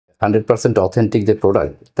100% authentic যে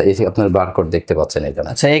product, তা এই আপনার বারকোড দেখতে পাচ্ছেন এখানে।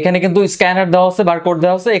 আচ্ছা, এখানে কিন্তু স্ক্যানার দেওয়া আছে, বারকোড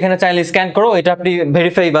দেওয়া আছে, এখানে চাইলে স্ক্যান করো, এটা আপনি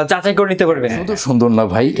ভেরিফাই বা যাচাই করে নিতে পারবেন। শুধু সুন্দর না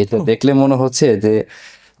ভাই, এটা দেখলে মনে হচ্ছে যে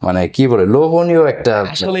মানে কি বলে লোভনীয় একটা,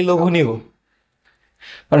 আসলে লোভনীয়,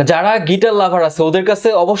 মানে যারা গিটার লাভার আছে ওদের কাছে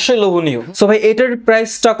অবশ্যই লোভনীয়। সো ভাই এটার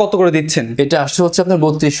প্রাইসটা কত করে দিচ্ছেন? এটা আসছে হচ্ছে আপনার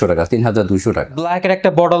 3200 টাকা, 3200 টাকা। ব্ল্যাক এর একটা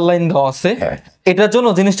বর্ডার লাইন দেওয়া আছে, এটার জন্য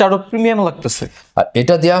জিনিসটা আরো প্রিমিয়াম লাগতেছে। আর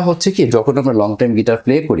এটা দেওয়া হচ্ছে কি, যখন আমরা লং টাইম গিটার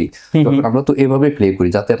প্লে করি তখন আমরা তো এভাবে প্লে করি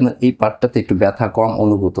যাতে আপনার এই পার্টটাতে একটু ব্যথা কম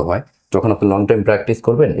অনুভূত হয়। যখন আপনি লং টাইম প্র্যাকটিস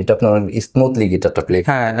করবেন এটা আপনার স্মুথলি গিটারটা প্লে,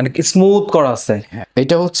 হ্যাঁ মানে স্মুথ করা আছে।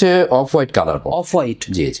 এটা হচ্ছে off white colour. Off white,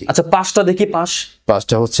 জি জি। আচ্ছা পাঁচটা দেখি,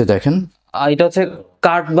 পাঁচটা হচ্ছে দেখেন, এটা হচ্ছে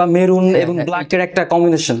কার্ড বা মেরুন এবং ব্ল্যাক এর একটা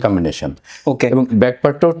কম্বিনেশন। ওকে, এবং ব্যাক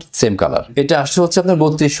পার্টটাও সেম কালার। এটা আসছে হচ্ছে আপনার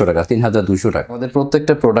 3200 টাকা, 3200 টাকা। আমাদের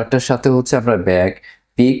প্রত্যেকটা প্রোডাক্টের সাথে হচ্ছে আপনার ব্যাগ,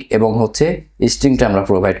 পিক এবং হচ্ছে স্ট্রিংটা আমরা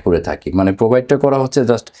প্রোভাইড করে থাকি। মানে প্রোভাইডটা করা হচ্ছে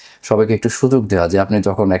জাস্ট সবাইকে একটু সুযোগ দেওয়া যে আপনি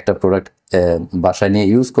যখন একটা প্রোডাক্ট বাসায় নিয়ে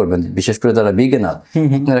ইউজ করবেন, বিশেষ করে যারা বিগিনার,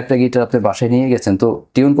 আপনার একটা গিটার আপনি বাসায় নিয়ে গেছেন, তো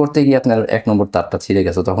টিউন করতে গিয়ে আপনার 1 নম্বর তারটা ছিঁড়ে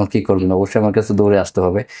গেছে, তখন কি করবেন? অবশ্যই আমার কাছে দৌড়ে আসতে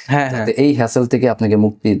হবে। এই হ্যাসেল থেকে আপনাকে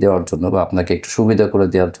মুক্তি দেওয়ার জন্য বা আপনাকে একটু সুবিধা করে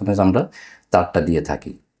দেওয়ার জন্য আমরা তারটা দিয়ে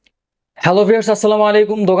থাকি। হ্যালো ভিউয়ার্স, আসসালামু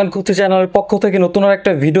আলাইকুম। দোকান খুঁজছি চ্যানেলের পক্ষ থেকে নতুন আর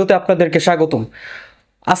একটা ভিডিওতে আপনাদেরকে স্বাগতম।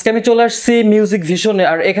 আজকে আমি চলে আসছি মিউজিক ভিশনে,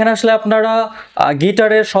 আর এখানে আসলে আপনারা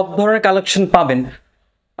গিটারের সব ধরনের কালেকশন পাবেন,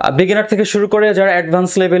 বিগিনার থেকে শুরু করে যারা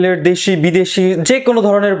অ্যাডভান্স লেভেলের দেশি বিদেশি যে কোনো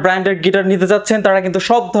ধরনের ব্র্যান্ডের গিটার নিতে যাচ্ছেন তারা কিন্তু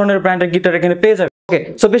সব ধরনের ব্র্যান্ডের গিটার এখানে পেয়ে যাবে। ওকে,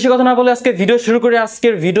 সো বেশি কথা না বলে আজকে ভিডিও শুরু করে।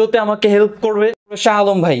 আজকের ভিডিওতে আমাকে হেল্প করবে শাহ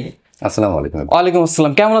আলম ভাই। আসসালামু আলাইকুম। ওয়ালাইকুম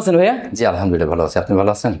আসসালাম, কেমন আছেন ভাইয়া? জি আলহামদুলিল্লাহ ভালো আছি, আপনি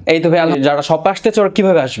ভালো আছেন? এই তো ভাই, যারা শপে আসতে চায় ওরা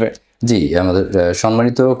কিভাবে আসবে? জি, আমাদের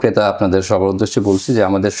সম্মানিত ক্রেতা আপনাদের সবার উদ্দেশ্যে বলছি যে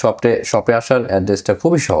আমাদের শপে আসার অ্যাড্রেসটা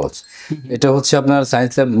খুবই সহজ। এটা হচ্ছে আপনার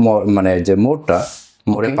সায়েন্স ল্যাব, মানে যে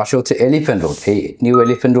মোড়ের পাশে হচ্ছে এলিফ্যান্ট রোড। এই নিউ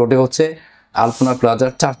এলিফ্যান্ট রোডে হচ্ছে আলপনা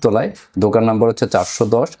প্লাজার 4 তলায়, দোকান নাম্বার হচ্ছে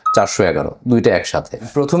 410 411, দুইটা একসাথে।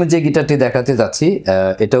 প্রথমে যে গিটারটি দেখাতে যাচ্ছি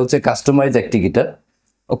এটা হচ্ছে কাস্টমাইজ একটি গিটার।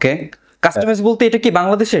 ওকে, কাস্টমাইজ বলতে এটা কি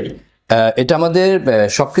বাংলাদেশের? এটা আমাদের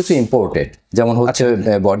সবকিছু ইম্পোর্টেড, যেমন হচ্ছে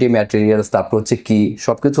বডি ম্যাটেরিয়ালস, তারপর হচ্ছে কি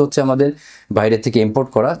সবকিছু হচ্ছে আমাদের বাইরে থেকে ইম্পোর্ট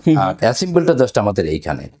করা, আর অ্যাসেম্বলটা জাস্ট আমাদের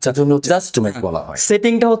এইখানে, যার জন্য জাস্ট বলা হয়।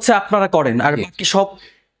 সেটিংটা হচ্ছে আপনারা করেন আর বাকি সব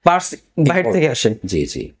পার্টস বাইরে থেকে আসে। জি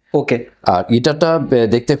জি। ওকে, আর গিটারটা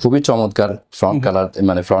দেখতে খুবই চমৎকার, ফ্রন্ট কালার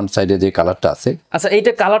মানে ফ্রন্ট সাইডে যে কালারটা আছে। আচ্ছা,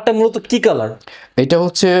 এইটা কালারটা মূলত কি কালার? এটা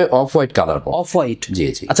হচ্ছে off white colour. Off white, জি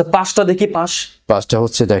জি। আচ্ছা পাঁচটা দেখি, পাঁচটা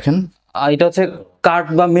হচ্ছে দেখেন, এটা হচ্ছে কার্ড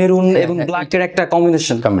বা মেরুন এবং ব্ল্যাক এর একটা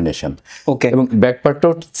কম্বিনেশন। ওকে, এবং ব্যাক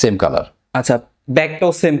পার্টটাও সেম কালার। আচ্ছা,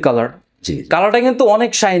 ব্যাকটাও সেম কালার। জি, কালারটা কিন্তু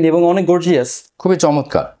অনেক শাইনি এবং অনেক গর্জিয়াস, খুবই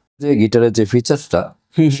চমৎকার। যে গিটারের যে ফিচারসটা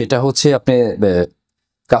সেটা হচ্ছে আপনি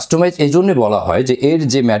কাস্টমাইজ এই জন্য বলা হয় যে এর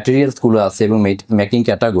যে ম্যাটেরিয়ালস গুলো আছে এবং মেকিং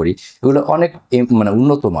ক্যাটাগরি এগুলো অনেক মানে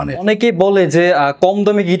উন্নত মানের। অনেকেই বলে যে কম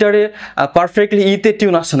দামি গিটারে পারফেক্টলি ইতে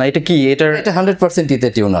টিউন আসে না, এটা কি? এটা 100% ইতে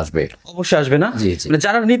টিউন আসবে, অবশ্যই আসবে না? জি জি। মানে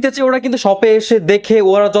যারা নিতে চায় ওরা কিন্তু শপে এসে দেখে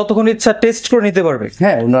ওরা যতক্ষণ ইচ্ছা টেস্ট করে নিতে পারবে।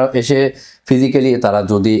 হ্যাঁ, ওনারা এসে ফিজিক্যালি তারা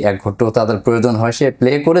যদি 1 ঘন্টা তাদের প্রয়োজন হয় সে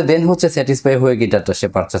প্লে করে দেন হচ্ছে স্যাটিসফাই হয়ে গিটারটা সে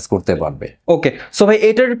পারচেজ করতে পারবে। ওকে, সো ভাই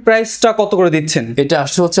এটার প্রাইসটা কত করে দিচ্ছেন? এটা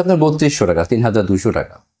আসছে হচ্ছে আপনার 3200 টাকা, 3200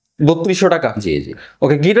 টাকা। 3200 টাকা? জি জি।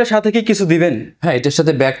 ওকে, গিটার সাথে কি কিছু দিবেন? হ্যাঁ, এটার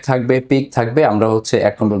সাথে ব্যাগ থাকবে, পিক থাকবে, আমরা হচ্ছে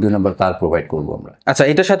 1 নম্বর 2 নম্বর তার প্রোভাইড করব আমরা। আচ্ছা,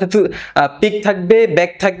 এটার সাথে তো পিক থাকবে,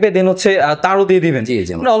 ব্যাগ থাকবে, দেন হচ্ছে তারও দিয়ে দিবেন। জি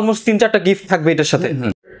জি, মানে অলমোস্ট 3-4টা গিফট থাকবে এটার সাথে।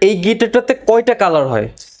 এই গিটারটাতে কয়টা কালার হয়?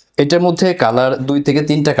 এটার মধ্যে কালার 2 থেকে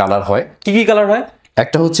 3টা কালার হয়। কি কি কালার হয়?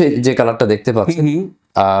 একটা হচ্ছে যে কালারটা দেখতে পাচ্ছেন,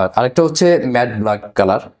 আর আরেকটা হচ্ছে ম্যাট ব্ল্যাক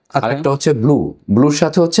কালার, আরেকটা হচ্ছে ব্লুর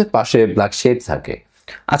সাথে হচ্ছে পাশে ব্ল্যাক শেড থাকে।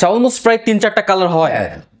 আচ্ছা, অলমোস্ট প্রায় 3-4টা কালার হয়।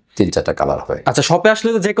 3-4টা কালার হয়। আচ্ছা, শপে আসলে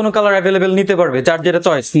তো যে কোনো কালার অ্যাভেলেবেল নিতে পারবে, যার যেটা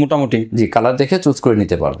চয়েস মোটামুটি। জি, কালার দেখে চুজ করে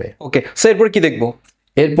নিতে পারবে। ওকে, সো এরপর কি দেখবো?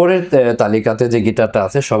 এরপরের তালিকাতে যে গিটারটা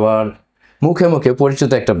আছে সবার মুখে মুখে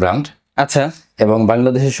পরিচিত একটা ব্র্যান্ড। আচ্ছা, এবং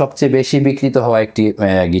বাংলাদেশের সবচেয়ে বেশি বিক্রিত হওয়া একটি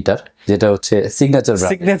গিটার, যেটা হচ্ছে সিগনেচার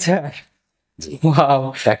ব্র্যান্ড। সিগনেচার, ওয়াও,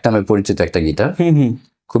 এক নামে পরিচিত একটা গিটার।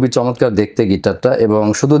 খুবই চমৎকার দেখতে গিটারটা, এবং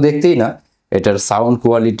শুধু দেখতেই না, এটার সাউন্ড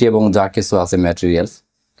কোয়ালিটি এবং যা কিছু আছে ম্যাটেরিয়ালস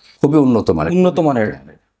খুবই উন্নত মানের।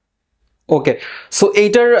 ওকে, সো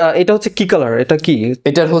এটা হচ্ছে কি কালার? এটা কি?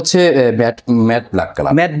 এটার হচ্ছে ম্যাট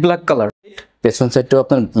ব্ল্যাক কালার। পেছন সাইডটাও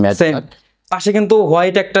আপনার ম্যাট ব্ল্যাক, পাশে কিন্তু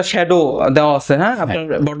হোয়াইট একটা শ্যাডো দেওয়া আছে। হ্যাঁ, আপনার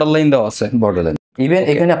বর্ডার লাইন দেওয়া আছে। ইভেন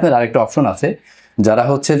এখানে আপনার আরেকটা অপশন আছে, যারা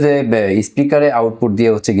হচ্ছে যে স্পিকারে আউটপুট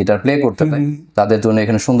দিয়ে হচ্ছে গিটার প্লে করতে চায় তাদের জন্য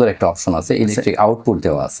এখানে সুন্দর একটা অপশন আছে, ইলেকট্রিক আউটপুট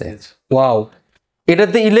দেওয়া আছে। ওয়াও,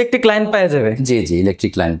 এটাতে ইলেকট্রিক লাইন পাওয়া যাবে? জি জি,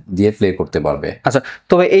 ইলেকট্রিক লাইন দিয়ে প্লে করতে পারবে। আচ্ছা,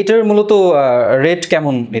 তবে এইটার মূলত রেট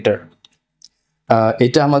কেমন?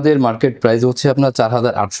 এটা আমাদের মার্কেট প্রাইস হচ্ছে আপনার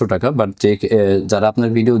 4,800 টাকা, বাট যারা আপনার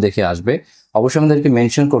ভিডিও দেখে আসবে অবশ্যই আমাদেরকে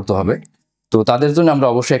মেনশন করতে হবে। তো তাদের জন্য আমরা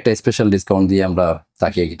অবশ্যই একটা স্পেশাল ডিসকাউন্ট দিয়ে আমরা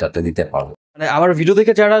তাকে গিটারটা দিতে পারবো। মানে আমার ভিডিও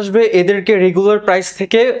দেখে যারা আসবে এদেরকে রেগুলার প্রাইস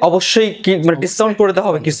থেকে অবশ্যই কি মানে ডিসকাউন্ট করে দেওয়া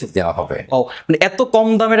হবে কিছু? দেওয়া হবে। ও মানে এত কম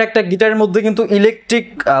দামের একটা গিটারের মধ্যে কিন্তু ইলেকট্রিক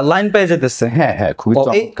লাইন পেয়ে যেতেছে। হ্যাঁ হ্যাঁ, খুবই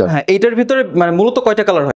চমৎকার। হ্যাঁ, এইটার ভিতরে মানে মূলত কয়টা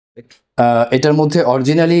কালার হয়? এটার মধ্যে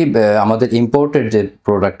অরিজিনালি আমাদের ইম্পোর্টেড যে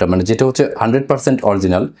প্রোডাক্টটা মানে যেটা হচ্ছে 100%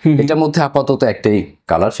 অরিজিনাল, এটার মধ্যে আপাতত একটাই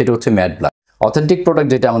কালার, সেটা হচ্ছে ম্যাট ব্ল্যাক। অথেন্টিক প্রোডাক্ট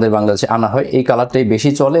যেটা আমাদের বাংলাদেশে আনা হয় এই কালারটাই বেশি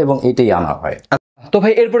চলে এবং এটাই আনা হয়। তো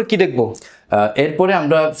ভাই এরপর কি দেখবো? এরপরে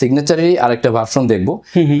আমরা সিগনেচারেরই আরেকটা ভার্সন দেখবো।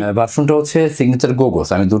 ভার্সনটা হচ্ছে সিগনেচার গোগোস।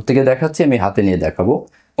 আমি দূর থেকে দেখাচ্ছি, আমি হাতে নিয়ে দেখাবো।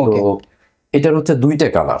 তো এটার হচ্ছে দুইটা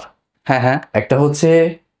কালার। হ্যাঁ হ্যাঁ, একটা হচ্ছে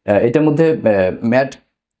এটার মধ্যে ম্যাট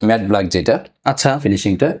ম্যাট ব্ল্যাক যেটা আচ্ছা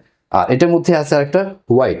ফিনিশিংটা, আর এটার মধ্যে আছে একটা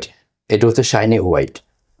হোয়াইট, এটা হচ্ছে শাইনি হোয়াইট।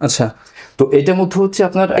 আচ্ছা, তো এটার মধ্যে হচ্ছে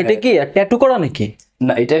আপনার এটা কি ট্যাটু করা নাকি?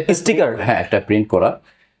 না, এটা একটা স্টিকার। হ্যাঁ, একটা প্রিন্ট করা।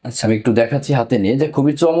 আচ্ছা, আমি একটু দেখাচ্ছি হাতে নিয়ে যে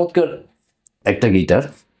খুবই চমৎকার একটা গিটার।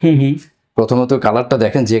 প্রথমত কালারটা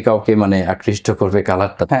দেখেন, যে কাউকে মানে আকৃষ্ট করবে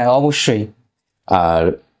কালারটা। হ্যাঁ অবশ্যই। আর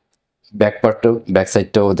ব্যাক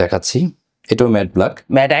সাইডটাও দেখাচ্ছি, এটাও ম্যাট ব্ল্যাক।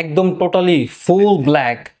 ম্যাট একদম টোটালি ফুল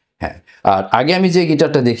ব্ল্যাক। হ্যাঁ, আর আগে আমি যে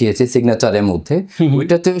গিটারটা দেখিয়েছি সিগনেচারের মধ্যে,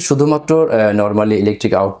 ওইটাতে শুধুমাত্র নরমালি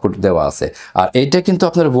ইলেকট্রিক আউটপুট দেওয়া আছে, আর এইটা কিন্তু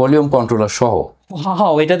আপনার ভলিউম কন্ট্রোলার সহ।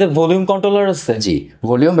 হ্যাঁ, এটাতে ভলিউম কন্ট্রোলার আছে। জি,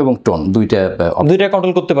 ভলিউম এবং টোন দুইটা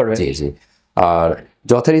কন্ট্রোল করতে পারবে। জি জি। আর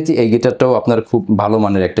যথারীতি এই গিটারটাও আপনার খুব ভালো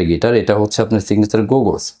মানের একটা গিটার, এটা হচ্ছে আপনার সিগনেচার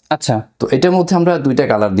গোগোস। আচ্ছা, তো এটার মধ্যে আমরা দুইটা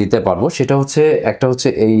কালার দিতে পারবো, সেটা হচ্ছে একটা হচ্ছে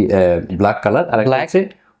এই ব্ল্যাক কালার, আর একটা হচ্ছে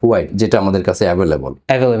হোয়াইট, যেটা আমাদের কাছে অ্যাভেলেবল।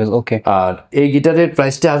 ওকে। আর এই গিটারের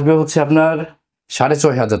প্রাইসটা আসবে হচ্ছে আপনার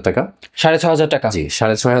 6,500 টাকা। 6,500 টাকা? জি,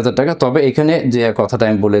 6,500 টাকা। তবে এখানে যে কথাটা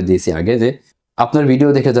আমি বলে দিয়েছি আগে, যে আপনার ভিডিও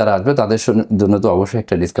দেখে যারা আসবে তাদের জন্য তো অবশ্যই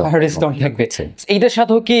একটা ডিসকাউন্ট থাকবে। এইটার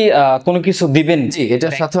সাথেও কি কোনো কিছু দিবেন? জি,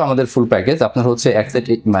 এটার সাথেও আমাদের ফুল প্যাকেজ। আপনার হচ্ছে এক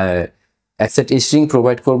সেট স্ট্রিং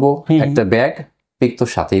প্রোভাইড করব, একটা ব্যাগ, পিক তো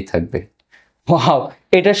সাথেই থাকবে। ওয়াও,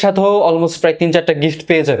 এটার সাথেও অলমোস্ট প্রায় 3-4টা গিফট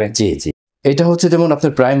পেয়ে যাবে। জি জি। এটা হচ্ছে যেমন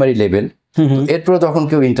আপনার প্রাইমারি লেভেল। এরপর যখন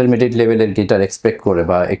কেউ ইন্টারমিডিয়েট লেভেলের গিটার এক্সপেক্ট করে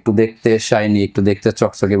বা একটু দেখতে শাইনি, একটু দেখতে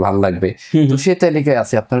চকচকে ভালো লাগবে, তো সে তালিকায়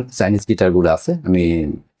আছে আপনার চাইনিজ গিটারগুলো আছে, আমি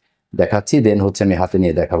দেখাচ্ছি, দেন হচ্ছে আমি হাতে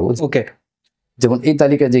নিয়ে দেখাবো। ওকে। যেমন এই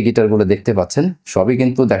তালিকায় যে গিটারগুলো দেখতে পাচ্ছেন সবই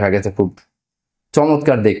কিন্তু দেখা গেছে খুব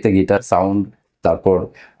চমৎকার দেখতে গিটার, সাউন্ড, তারপর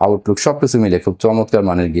আউটলুক সবকিছু মিলে খুব চমৎকার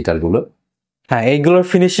মানের গিটারগুলো। হ্যাঁ, এইগুলোর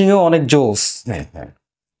ফিনিশিংও অনেক জোস। হ্যাঁ হ্যাঁ।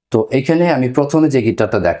 তো এখানে আমি প্রথমে যে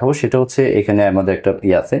গিটারটা দেখাবো সেটা হচ্ছে, এখানে আমাদের একটা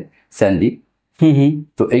আছে স্যান্ডি।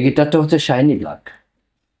 তো এই গিটারটা হচ্ছে শাইনি ব্ল্যাক,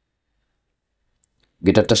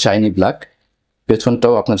 গিটারটা শাইনি ব্ল্যাক,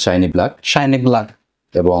 পেছনটাও আপনার শাইনি ব্ল্যাক,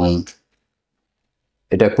 এবং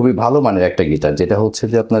এটা খুবই ভালো মানের একটা গিটার, যেটা হচ্ছে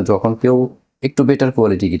যে আপনার যখন কেউ একটু বেটার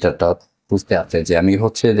কোয়ালিটি গিটারটা বুঝতে আছে যে আমি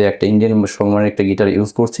হচ্ছে যে একটা ইন্ডিয়ান সমানের একটা গিটার ইউজ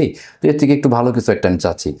করছি, তো এর থেকে একটু ভালো কিছু একটা আমি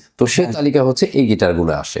চাচ্ছি, তো সেই তালিকা হচ্ছে এই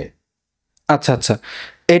গিটারগুলো আসে। আচ্ছা আচ্ছা,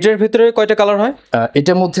 এটার ভিতরে কয়টা কালার হয়?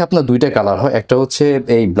 এটার মধ্যে আপনার দুইটা কালার হয়, একটা হচ্ছে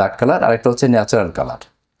এই ব্ল্যাক কালার আর একটা হচ্ছে ন্যাচারাল কালার।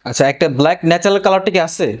 আচ্ছা, একটা ব্ল্যাক ন্যাচারাল কালারটা কি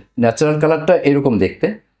আছে? ন্যাচারাল কালারটা এরকম দেখতে,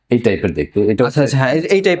 এই টাইপের দেখতে, এটা আচ্ছা আচ্ছা, হ্যাঁ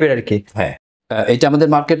এই টাইপের আর কি। হ্যাঁ, এটা আমাদের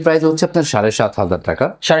মার্কেট প্রাইস হচ্ছে আপনার 7,500 টাকা।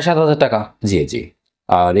 7,500 টাকা? জি জি।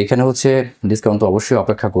 আর এখানে হচ্ছে ডিসকাউন্ট তো অবশ্যই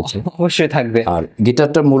অপেক্ষা করছে, অবশ্যই থাকবে। আর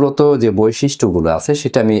গিটারটার মূলত যে বৈশিষ্ট্যগুলো আছে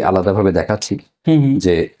সেটা আমি আলাদাভাবে দেখাচ্ছি।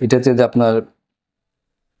 যে এটাতে যে আপনার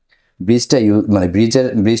ব্রিজটা মানে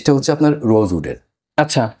ব্রিজটা হচ্ছে আপনার রোজউডের।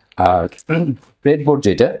 আচ্ছা। আর ফ্রেডবোর্ড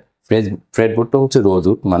যেটা, ফ্রেডবোর্ডটা হচ্ছে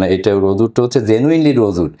রোজউড, মানে এটা রোজউডটা হচ্ছে জেনুইনলি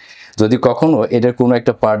রোজউড। যদি কখনো এটার কোনো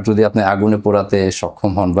একটা পার্ট যদি আপনি আগুনে পোড়াতে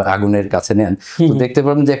সক্ষম হন বা আগুনের কাছে নেন, তো দেখতে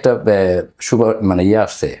পাবেন যে একটা মানে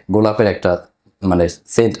আসছে, গোলাপের একটা মানে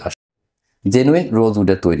সেন্ট আসছে, জেনুইন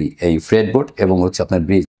রোজউডের তৈরি এই ফ্রেডবোর্ড এবং হচ্ছে আপনার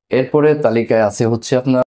ব্রিজ। এরপরে তালিকায় আছে হচ্ছে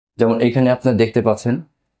আপনার, যেমন এখানে আপনার দেখতে পাচ্ছেন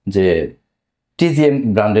যে টিজিএম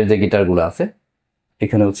ব্র্যান্ডের যে গিটারগুলো আছে,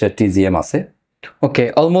 এখানে হচ্ছে টিজিএম আছে। ওকে,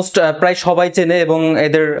 অলমোস্ট প্রায় সবাই চেনে এবং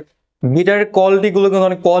এদের গিটারের কোয়ালিটিগুলো কিন্তু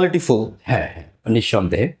অনেক কোয়ালিটিফুল। হ্যাঁ হ্যাঁ,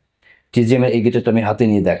 নিঃসন্দেহে। টিজিএম এর এই গিটারটা আমি হাতে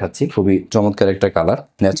নিয়ে দেখাচ্ছি, খুবই চমৎকার একটা কালার,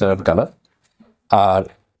 ন্যাচারাল কালার। আর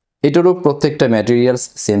এটারও প্রত্যেকটা materials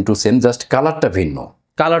same to same, just কালারটা ভিন্ন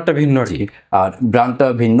আর কি, আর ব্র্যান্ডটা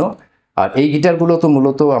ভিন্ন। আর এই গিটারগুলো তো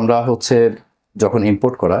মূলত আমরা হচ্ছে যখন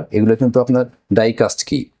ইম্পোর্ট করা, এগুলো কিন্তু আপনার ডাইকাস্ট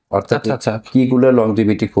কি, অর্থাৎ কিগুলোর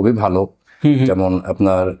লংজিভিটি খুবই ভালো। যেমন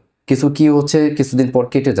আপনার কিছু কি হচ্ছে কিছুদিন পর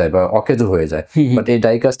কেটে যায় বা অকেজো হয়ে যায়, বাট এই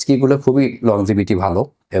ডাইকাস্ট কিগুলো খুবই লংজিভিটি ভালো।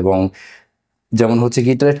 এবং যেমন হচ্ছে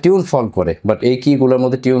গিটারে টিউন ফল করে, বাট এই কিগুলোর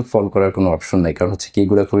মধ্যে টিউন ফল করার কোনো অপশন নাই, কারণ হচ্ছে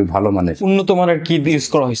কিগুলো খুবই ভালো মানের, উন্নত মানের কি ইউজ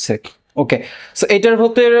করা হয়েছে। ওকে, সো এটার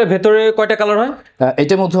ভেতরে কয়টা কালার হয়?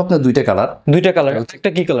 এটার মধ্যে আপনার দুইটা কালার। দুইটা কালার, একটা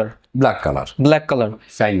কি colour? Black colour. Black colour,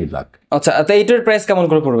 shiny black. আচ্ছা, তো এটার প্রাইস কেমন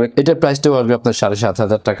করে পড়বে? এটার প্রাইসটা পড়বে আপনার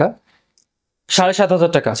 7,500 টাকা। 7,500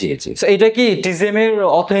 টাকা? জি জি। সো এটা কি টিজিএম এর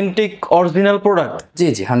অথেন্টিক অরিজিনাল প্রোডাক্ট? জি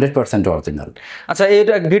জি, 100% অরিজিনাল। আচ্ছা,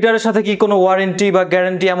 এটা গিটারের সাথে কি কোনো ওয়ারেন্টি বা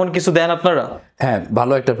গ্যারান্টি এমন কিছু দেন আপনারা? হ্যাঁ,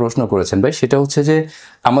 ভালো একটা প্রশ্ন করেছেন ভাই। সেটা হচ্ছে যে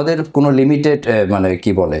আমাদের কোনো লিমিটেড মানে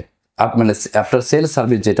কি বলে মানে আফটার সেল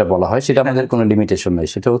সার্ভিস যেটা বলা হয়, সেটা আমাদের কোনো লিমিটেশন নাই।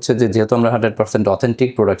 সেটা হচ্ছে যে যেহেতু আমরা 100% অথেন্টিক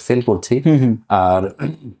প্রোডাক্ট সেল করছি, আর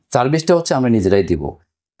সার্ভিসটা হচ্ছে আমরা নিজেরাই দিব,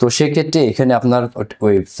 তো সেক্ষেত্রে এখানে আপনার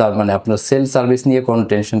ওই মানে আপনার সেল সার্ভিস নিয়ে কোনো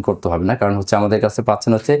টেনশন করতে হবে না, কারণ হচ্ছে আমাদের কাছে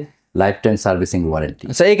পাচ্ছেন হচ্ছে লাইফ টাইম সার্ভিসিং ওয়ারেন্টি।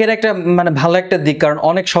 আচ্ছা, এখানে একটা মানে ভালো একটা দিক, কারণ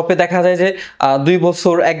অনেক শপে দেখা যায় যে 2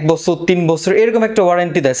 বছর, 1 বছর, 3 বছর এরকম একটা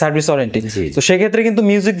ওয়ারেন্টি দেয়, সার্ভিস ওয়ারেন্টি। তো সেক্ষেত্রে কিন্তু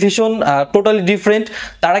মিউজিক ভিশন টোটালি ডিফারেন্ট।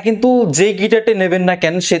 তারা কিন্তু যে গিটারটি নেবেন না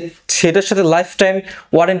কেন সেটার সাথে লাইফ টাইম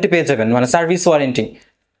ওয়ারেন্টি পেয়ে যাবেন, মানে সার্ভিস ওয়ারেন্টি।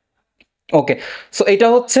 ওকে, সো এটা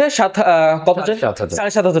হচ্ছে কত?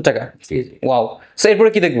 7,500 টাকা। ওয়াও। সো এরপরে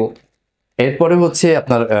কি দেখবো? এরপরে হচ্ছে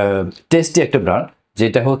আপনার টেস্টি একটা ব্র্যান্ড,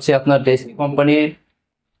 যেটা হচ্ছে আপনার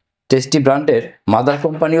টেস্টি ব্র্যান্ডের মাদার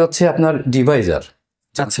কোম্পানি হচ্ছে আপনার ডিভাইজার।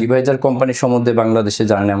 ডিভাইজার কোম্পানি সম্বন্ধে বাংলাদেশে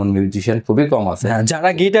জানেন এমন মিউজিশিয়ান খুবই কম আছে। যারা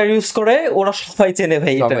গিটার ইউজ করে ওরা সবাই চেনে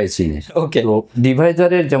ভাই, সবাই চিনে। ওকে, তো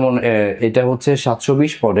ডিভাইজারের যেমন এটা হচ্ছে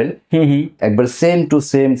 720 মডেল, একবার সেম টু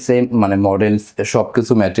সেম মানে মডেল,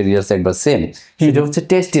 সবকিছু ম্যাটেরিয়ালস একবার সেম। সেটা হচ্ছে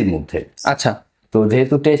টেস্টির মধ্যে। আচ্ছা, তো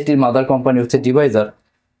যেহেতু টেস্টির মাদার কোম্পানি হচ্ছে ডিভাইজার,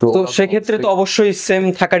 তো সেক্ষেত্রে তো অবশ্যই সেম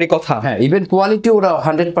থাকারই কথা। হ্যাঁ, ইভেন কোয়ালিটি ওরা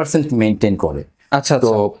 100% মেনটেন করে। আচ্ছা,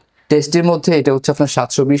 তো টেস্টের মধ্যে এটা হচ্ছে আপনার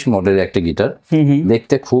 720 মডেলের একটা গিটার,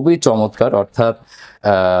 দেখতে খুবই চমৎকার। অর্থাৎ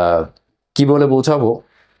কি বলে বোঝাবো,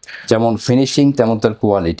 যেমন ফিনিশিং তেমন তার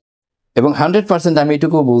কোয়ালিটি, এবং 100% আমি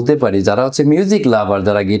এটুকু বলতে পারি যারা হচ্ছে মিউজিক লাভার,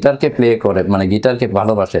 যারা গিটারকে প্লে করে মানে গিটারকে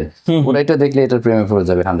ভালোবাসেন, ওরা এটা দেখলে এটার প্রেমে পড়ে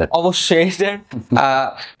যাবে 100। অবশ্যই এটার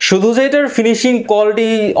শুধু যে এটার ফিনিশিং কোয়ালিটি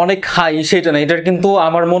অনেক হাই সেটা না, এটার কিন্তু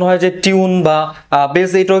আমার মনে হয় যে টিউন বা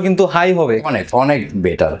বেস এটাও কিন্তু হাই হবে, অনেক অনেক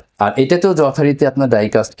বেটার। আর এটাতেও যথারীতি আপনার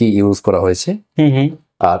ডাইকাস্ট কি ইউজ করা হয়েছে,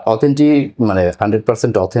 আর অথেন্টিক মানে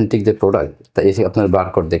 100% অথেন্টিক যে প্রোডাক্ট, তাই আপনার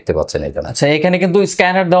বারকোড দেখতে পাচ্ছেন এখানে। আচ্ছা, এখানে কিন্তু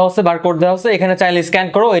স্ক্যানার দেওয়া আছে, বারকোড দেওয়া আছে, এখানে চাইলে স্ক্যান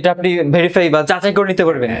করো, এটা আপনি ভেরিফাই বা যাচাই করে নিতে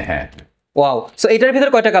পারবেন। হ্যাঁ। ওয়াও। সো এটার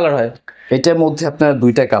ভিতরে কয়টা কালার হয়? এটার মধ্যে আপনার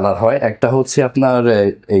দুইটা কালার হয়, একটা হচ্ছে আপনার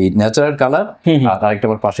এই ন্যাচারাল কালার, আর আরেকটা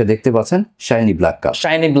আমার পাশে দেখতে পাচ্ছেন shiny black colour.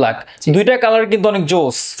 Shiny black, দুইটা কালার কিন্তু অনেক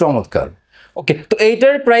জোস, চমৎকার। ওকে, তো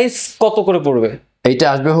এইটার প্রাইস কত করে পড়বে? এইটা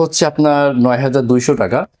আসবে হচ্ছে আপনার 9,200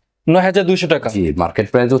 টাকা। 9,200 টাকা? জি, মার্কেট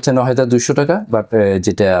প্রাইস হচ্ছে 9,200 টাকা, বাট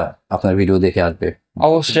যেটা আপনার ভিডিও দেখে আসবে।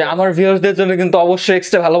 অবশ্যই আমার ভিউয়ারদের জন্য কিন্তু অবশ্যই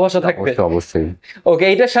এক্সট্রা ভালোবাসা থাকবে। অবশ্যই। ওকে,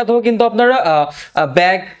 এটার সাথেও কিন্তু আপনারা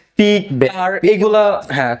ব্যাগ, পিক, আর এগুলা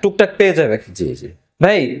হ্যাঁ টুকটাক পেয়ে যাবে। জি জি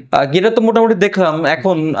ভাই, গিটার তো মোটামুটি দেখলাম।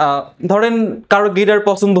 এখন ধরেন কারো গিটার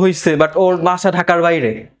পছন্দ হয়েছে, বাট ওর বাসা ঢাকার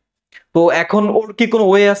বাইরে, তো এখন ওর কি কোনো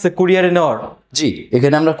ওয়ে আছে কুরিয়ারে নেওয়ার? জি,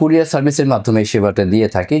 এখানে আমরা কুরিয়ার সার্ভিসের মাধ্যমে এই সেবাটা দিয়ে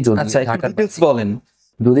থাকি।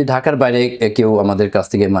 যদি ঢাকার বাইরে কেউ আমাদের কাছ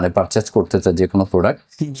থেকে মানে পারচেজ করতে চায় যে কোনো প্রোডাক্ট,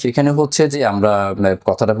 সেখানে হচ্ছে যে আমরা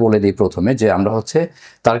কথাটা বলে দিই প্রথমে, যে আমরা হচ্ছে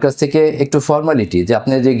তার কাছ থেকে একটু ফর্মালিটি, যে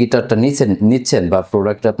আপনি যে গিটারটা নিচ্ছেন বা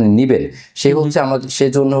প্রোডাক্ট আপনি নিবেন, সেই হচ্ছে আমাদের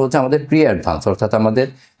সেজন্য হচ্ছে আমাদের প্রি অ্যাডভান্স, অর্থাৎ আমাদের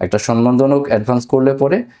একটা সম্মানজনক অ্যাডভান্স করলে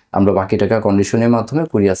পরে আমরা বাকি টাকা কন্ডিশনের মাধ্যমে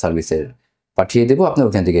কুরিয়ার সার্ভিসের পাঠিয়ে দেবো, আপনি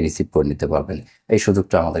ওখান থেকে রিসিভ করে নিতে পারবেন। এই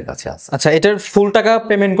সুযোগটা আমাদের কাছে আছে। আচ্ছা, এটার ফুল টাকা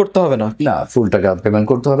পেমেন্ট করতে হবে না? না, ফুল টাকা পেমেন্ট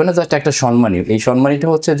করতে হবে না, জাস্ট একটা সম্মানী। এই সম্মানীটা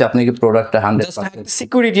হচ্ছে যে আপনি প্রোডাক্টটা 100%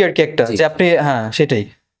 সিকিউরিটি আর কি একটা, যে আপনি হ্যাঁ সেটাই।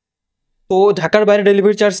 তো ঢাকার বাইরে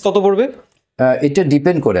ডেলিভারি চার্জ কত পড়বে? এটা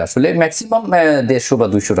ডিপেন্ড করে, আসলে ম্যাক্সিমাম 150 বা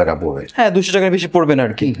 200 টাকা পড়বে। হ্যাঁ, 200 টাকার বেশি পড়বে না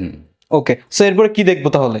আর কি। ওকে, সো এরপরে কি দেখবো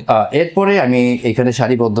তাহলে? এরপরে আমি এখানে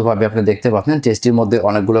সারিবদ্ধভাবে আপনি দেখতে পাচ্ছেন টেস্টির মধ্যে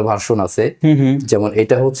অনেকগুলো ভার্সন আছে। যেমন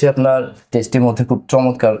এটা হচ্ছে আপনার টেস্টির মধ্যে খুব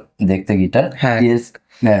চমৎকার দেখতে গিটার,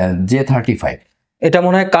 J35। এটা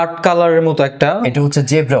মনে হয় কাট কালারের মতো একটা। এটা হচ্ছে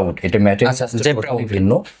জেব্রা উড, এটা ম্যাটেরিয়াল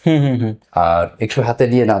ভিন্ন। আর একটু হাতে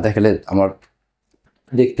দিয়ে না দেখালে আমার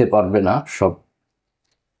দেখতে পারবে না সব।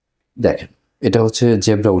 দেখেন, এটা হচ্ছে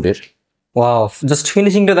জেব্রা উডের। ওয়াও, জাস্ট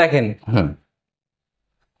ফিনিশিংটা দেখেন।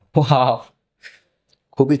 ওয়াও,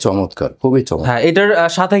 খুবই চমৎকার, খুবই চমৎকার। হ্যাঁ, এটার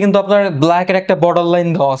সাথে কিন্তু আপনার ব্ল্যাক এর একটা বর্ডার লাইন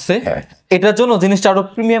দেওয়া আছে। এটার জন্য জিনিসটা আরো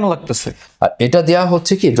প্রিমিয়াম লাগতেছে। আর এটা দেওয়া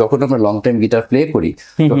হচ্ছে কি, যখন আমরা লং টাইম গিটার প্লে করি,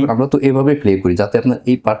 তখন আমরা তো এভাবে প্লে করি যাতে আপনার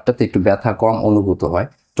এই পার্টটাতে একটু ব্যথা কম অনুভূত হয়।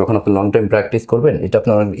 যখন আপনি লং টাইম প্র্যাকটিস করবেন, এটা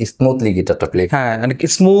আপনার স্মুথলি গিটারটা প্লে, হ্যাঁ মানে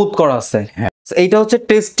স্মুথ করা আছে। এইটা হচ্ছে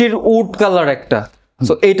টেস্টির উড কালার একটা।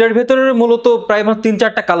 সো এটার ভেতরে মূলত প্রায়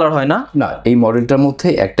 3-4টা কালার হয় না? না, এই মডেলটার মধ্যে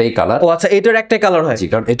একটাই কালার। ও আচ্ছা, এটার একটাই কালার হয়।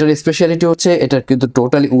 কারণ এটার স্পেশালিটি হচ্ছে এটা কিন্তু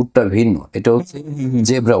টোটালি উডটা ভিন্ন। এটা হচ্ছে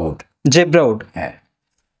জেব্রা উড। জেব্রাউড। হ্যাঁ।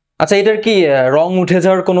 আচ্ছা, এটার কি রং উঠে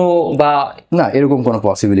যাওয়ার কোনো বা না, এরকম কোনো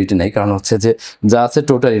পসিবিলিটি নেই, কারণ হচ্ছে যে যা আছে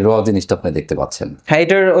টোটালি র জিনিসটা আপনি দেখতে পাচ্ছেন। হ্যাঁ,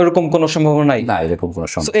 এটার ওরকম কোনো সম্ভাবনা নাই? না, এরকম কোনো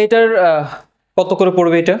So, সম্ভব। এটার কত করে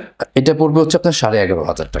পড়বে এটা? এটা পড়বে হচ্ছে আপনার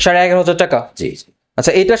 11,500 টাকা। 11,500 টাকা। জি জি।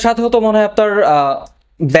 আচ্ছা, এটার সাথে তো মনে হয় আপনার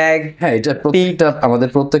ব্যাগ। হ্যাঁ, এটা প্রত্যেকটা আমাদের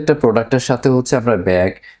প্রত্যেকটা প্রোডাক্টের সাথে হচ্ছে আমরা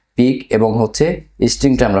ব্যাগ, পিক এবং হচ্ছে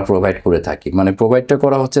স্ট্রিংটা আমরা প্রোভাইড করে থাকি। মানে প্রোভাইডটা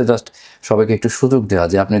করা হচ্ছে জাস্ট সবাইকে একটু সুযোগ দেওয়া,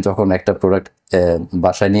 যে আপনি যখন একটা প্রোডাক্ট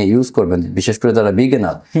বাসায় নিয়ে ইউজ করবেন, বিশেষ করে যারা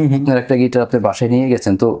বিগিনার, আপনার একটা গিটার আপনি বাসায় নিয়ে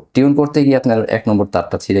গেছেন, তো টিউন করতে গিয়ে আপনার 1 নম্বর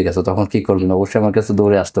তারটা ছিঁড়ে গেছে, তখন কি করবেন? অবশ্যই আমার কাছে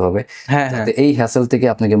দৌড়ে আসতে হবে। হ্যাঁ, যাতে এই হ্যাসেল থেকে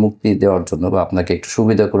আপনাকে মুক্তি দেওয়ার জন্য বা আপনাকে একটু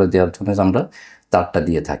সুবিধা করে দেওয়ার জন্য আমরা তারটা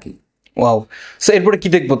দিয়ে থাকি। ওয়াও। সো এরপরে কি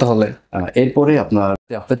দেখবো তাহলে? এরপরে আপনার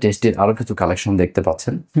টেস্টের আরো কিছু কালেকশন দেখতে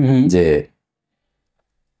পাচ্ছেন, যে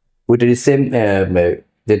ওইটারই সেম,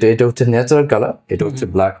 যেটা এটা হচ্ছে ন্যাচারাল কালার, এটা হচ্ছে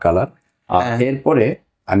ব্ল্যাক কালার। আর এরপরে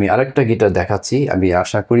আমি আরেকটা গিটার দেখাচ্ছি। আমি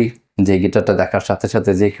আশা করি যে গিটারটা দেখার সাথে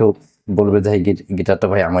সাথে যে কেউ বলবে যে গিটারটা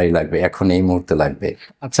ভাই আমারই লাগবে, এখন এই মুহূর্তে লাগবে।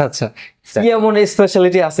 আচ্ছা আচ্ছা, কি এমন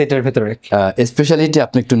স্পেশালিটি আছে এটার ভেতরে? স্পেশালিটি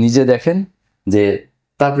আপনি একটু নিজে দেখেন, যে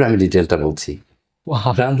তারপরে আমি ডিটেলটা বলছি।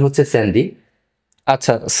 ব্র্যান্ড হচ্ছে স্যান্ডি।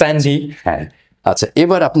 আচ্ছা, স্যান্ডি। হ্যাঁ। আচ্ছা,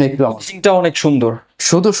 এবার আপনি একটু ফিনিশিংটা অনেক সুন্দর।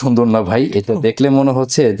 শুধু সুন্দর না ভাই, এটা দেখলে মনে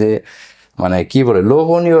হচ্ছে যে মানে কি বলে,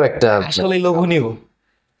 লোভনীয় একটা। আসলে লোভনীয়,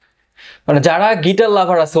 মানে যারা গিটার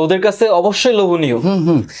লাভার আছে ওদের কাছে অবশ্যই লোভনীয়।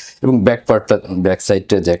 এবং ব্যাক পার্টটা, ব্যাক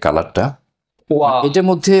সাইডটা যে কালারটা, এটার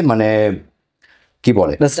মধ্যে মানে কি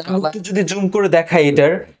বলে, যদি জুম করে দেখাই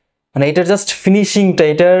এটার, মানে এটার জাস্ট ফিনিশিংটা,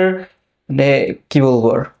 এটার মানে কি বলবো,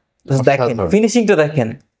 দেখেন ফিনিশিংটা, দেখেন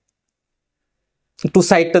একটু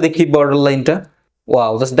সাইডটা দেখি, বর্ডার লাইনটা।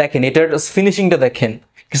 ওয়াও, জাস্ট দেখেন এটার ফিনিশিংটা, দেখেন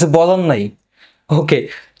কিছু বলার নাই। ওকে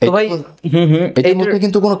তো ভাই, এটার মধ্যে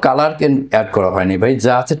কিন্তু কোনো কালার অ্যাড করা হয়নি ভাই,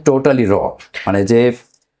 যা আছে টোটালি র। মানে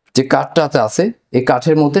যে কাঠটাতে আছে, এই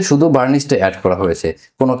কাঠের মধ্যে শুধু বার্নিশটা অ্যাড করা হয়েছে,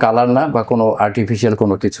 কোনো কালার না বা কোনো আর্টিফিশিয়াল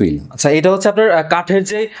কোনো কিছুই না। আচ্ছা, এটা হচ্ছে আপনার কাঠের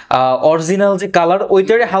যে অরিজিনাল যে কালার,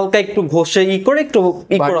 ওইটারে হালকা একটু ঘষে করে একটু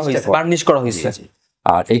করা হয়েছে, বার্নিশ করা হয়েছে।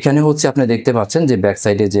 আর এখানে হচ্ছে আপনি দেখতে পাচ্ছেন যে ব্যাক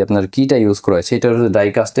সাইডে যে আপনার কিটা ইউজ করা হয়েছে, এটা হচ্ছে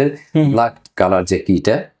ডাইকাস্টের ব্ল্যাক কালার যে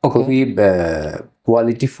কিটা, খুবই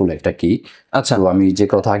কোয়ালিটি ফুল একটা কি। আচ্ছা, তো আমি যে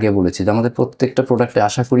কথা আগে বলেছি যে আমাদের প্রত্যেকটা প্রোডাক্টে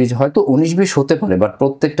আশা করি যে হয়তো 19-20 হতে পারে, বাট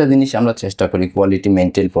প্রত্যেকটা জিনিস আমরা চেষ্টা করি কোয়ালিটি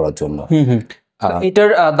মেনটেন করার জন্য। এটার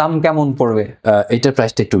দাম কেমন পড়বে? এটার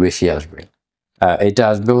প্রাইসটা একটু বেশি আসবে। এটা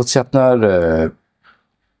আসবে হচ্ছে আপনার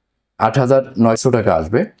 8,900 টাকা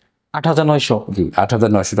আসবে। 8,900? জি,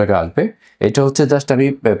 8,900 টাকা আসবে। এটা হচ্ছে জাস্ট আমি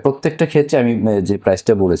প্রত্যেকটা ক্ষেত্রে আমি যে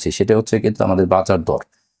প্রাইসটা বলেছি সেটা হচ্ছে কিন্তু আমাদের বাজার দর।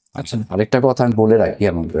 আচ্ছা, আরেকটা কথা আমি বলে রাখি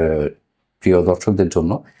আমার প্রিয় দর্শকদের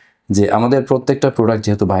জন্য, যে আমাদের প্রত্যেকটা প্রোডাক্ট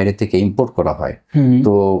যেহেতু বাইরে থেকে ইম্পোর্ট করা হয়,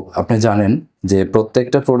 তো আপনি জানেন যে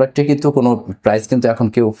প্রত্যেকটা প্রোডাক্টে কিন্তু কোনো প্রাইস কিন্তু এখন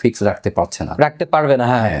কেউ ফিক্স রাখতে পারছে না, রাখতে পারবে না।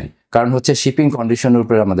 হ্যাঁ, কারণ হচ্ছে শিপিং কন্ডিশনের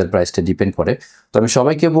উপরে আমাদের প্রাইসটা ডিপেন্ড করে। তো আমি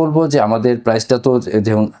সবাইকে বলবো যে আমাদের প্রাইসটা তো,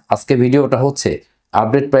 যেমন আজকে ভিডিওটা হচ্ছে,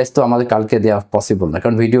 আপডেট প্রাইস তো আমাদের কালকে দেওয়া পসিবল না,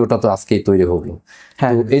 কারণ ভিডিওটা তো আজকেই তৈরি হলো।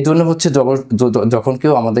 তো এই জন্য হচ্ছে যখন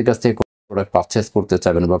কেউ আমাদের কাছ থেকে প্রোডাক্ট পারচেস করতে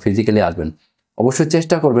চাইবেন বা ফিজিক্যালি আসবেন, অবশ্যই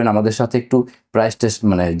চেষ্টা করবেন আমাদের সাথে একটু প্রাইস টেস্ট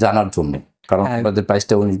মানে জানার জন্য, কারণ আমাদের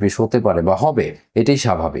প্রাইসটা 19-20 হতে পারে বা হবে, এটাই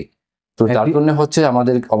স্বাভাবিক। তো তার জন্য হচ্ছে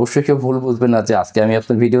আমাদের অবশ্যই কেউ ভুল বুঝবে না যে আজকে আমি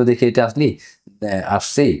আপনার ভিডিও দেখে এটা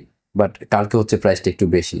আসছি, বাট কালকে হচ্ছে প্রাইসটা একটু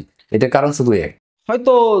বেশি। এটা কারণ শুধু এক,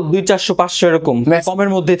 হয়তো 200-400-500 এরকম কমের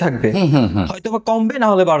মধ্যেই থাকবে, হয়তো বা কমবে না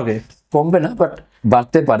হলে বাড়বে। কমবে না, বাট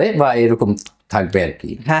বাড়তে পারে বা এরকম থাকবে আর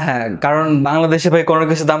কি। হ্যাঁ হ্যাঁ, কারণ বাংলাদেশে ভাই কোনো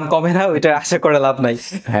কিছু দাম কমে না, ওইটা আশা করে লাভ নাই।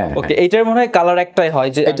 হ্যাঁ, ওকে, এইটার মনে হয় কালার একটাই হয়,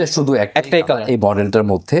 যে এটা শুধু একটাই কালার এই মডেলটার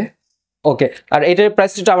মধ্যে। ওকে, আর এটার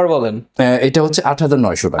প্রাইসটা আবার বলেন। এটা হচ্ছে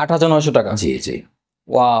 8,900 টাকা। 8,900 টাকা? জি জি।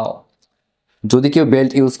 ওয়াও। যদি কেউ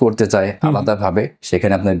বেল্ট ইউজ করতে চায় আলাদাভাবে,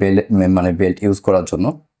 সেখানে আপনার বেল্ট ইউজ করার জন্য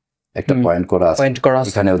একটা পয়েন্ট করা আছে,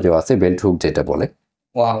 এখানেও দেওয়া আছে বেল্ট হুক যেটা বলে।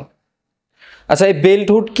 ওয়াও। আচ্ছা, এই বেল্ট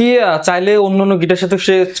হুড কি চাইলে অন্যান্য গিটার সাথে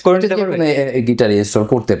সে করে নিতে পারবে? গিটার ইনস্টল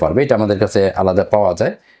করতে পারবে, এটা আমাদের কাছে আলাদা পাওয়া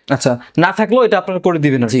যায়। আচ্ছা, না থাকলেও এটা আপনারা করে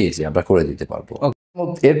দিবেন? জি জি, আমরা করে দিতে পারবো।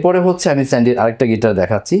 এরপরে হচ্ছে আমি স্যান্ডির আরেকটা গিটার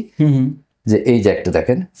দেখাচ্ছি, যে এই যে একটা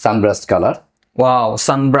দেখেন, সানব্রাশ কালার। ওয়াও,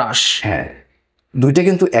 সানব্রাশ। হ্যাঁ, দুইটা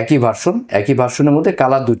কিন্তু একই ভার্সনের মধ্যে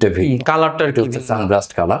কালার দুইটা ভিন্ন। কালারটা এটা হচ্ছে সানব্রাশ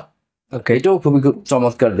কালার। ওকে, এটাও খুবই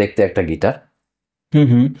চমৎকার দেখতে একটা গিটার।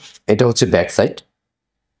 এটা হচ্ছে ব্যাক সাইড।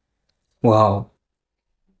 ওয়াও।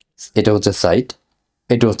 এটা হচ্ছে সাইড,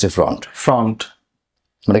 এটা হচ্ছে ফ্রন্ট।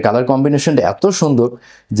 মানে কালার কম্বিনেশনটা এত সুন্দর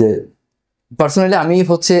যে পার্সোনালি আমি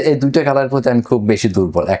হচ্ছে এই দুইটা কালার প্রতি আমি খুব বেশি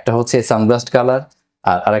দুর্বল। একটা হচ্ছে সানব্রাস্ট কালার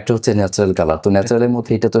আর আরেকটা হচ্ছে ন্যাচারাল কালার। তো ন্যাচারালের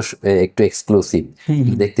মধ্যে এটা তো একটু এক্সক্লুসিভ,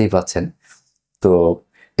 দেখতেই পাচ্ছেন। তো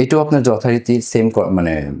এটাও আপনার যথারীতি সেম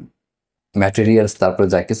মানে ম্যাটেরিয়ালস তারপরে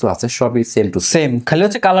যা কিছু আছে সবই সেম টু সেম, খালি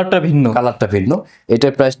হচ্ছে কালারটা ভিন্ন। কালারটা ভিন্ন।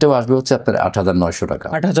 এটার প্রাইসটাও আসবে হচ্ছে আপনার 8,900 টাকা।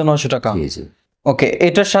 8,900 টাকা। জি জি। ওকে,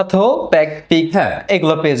 এটার সাথেও প্যাক পিক হ্যাঁ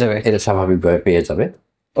এগুলো পেয়ে যাবে। এটা স্বাভাবিকভাবে পেয়ে যাবে।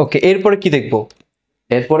 ওকে, এরপরে কি দেখবো?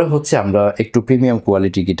 এরপরে হচ্ছে আমরা একটু প্রিমিয়াম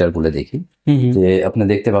কোয়ালিটি গিটারগুলো দেখি। যে আপনি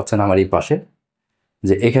দেখতে পাচ্ছেন আমার এই পাশে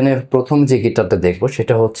যে এখানে প্রথম যে গিটারটা দেখবো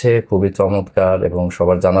সেটা হচ্ছে খুবই চমৎকার এবং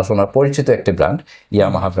সবার জানাশোনা পরিচিত একটা ব্র্যান্ড,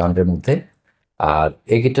 ইয়ামাহা ব্র্যান্ডের মধ্যে। আর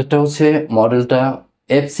এই গিটারটা হচ্ছে মডেলটা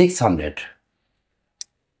F600।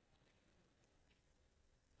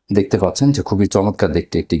 দেখতে পাচ্ছেন যে খুবই চমৎকার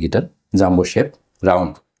দেখতে একটি guitar, jumbo shape,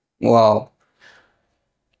 round. Wow,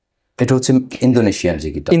 এটা হচ্ছে ইন্দোনেশিয়ান যে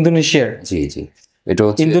গিটার। ইন্দোনেশিয়ার? জি জি, এটা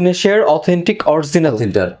হচ্ছে ইন্দোনেশিয়ার অথেন্টিক অরিজিনাল।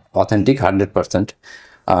 অথেন্টিক 100%।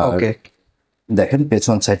 ওকে, দেখেন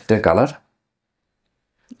পেছন সাইডটা কালার,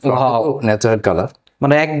 ওয়াও, ন্যাচারাল কালার,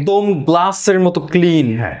 মানে একদম গ্লাসের মতো ক্লিন।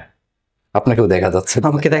 হ্যাঁ আপনাকেও দেখা যাচ্ছে,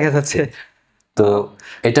 আমাকে দেখা যাচ্ছে। তো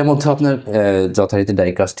এটার মধ্যে আপনার যথারীতি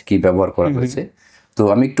ডাইকাস্ট কি ব্যবহার করা হয়েছে। তো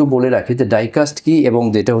আমি একটু বলে রাখি যে ডাইকাস্ট কি এবং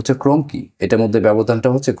যেটা হচ্ছে ক্রোম কি, এটার মধ্যে ব্যবধানটা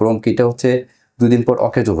হচ্ছে ক্রোম কিটা হচ্ছে 2 দিন পর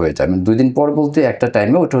অকেজো হয়ে যায়, মানে 2 দিন পর বলতে একটা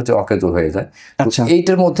টাইমে ওটা হচ্ছে অকেজো হয়ে যায়। আচ্ছা,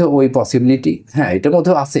 এইটার মধ্যে ওই পসিবিলিটি হ্যাঁ এটার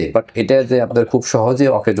মধ্যেও আছে, বাট এটা যে আপনার খুব সহজে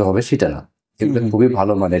অকেজো হবে সেটা না, এগুলো খুবই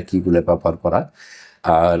ভালো মানের কিগুলো ব্যবহার করা।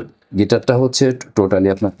 আর গিটারটা হচ্ছে টোটালি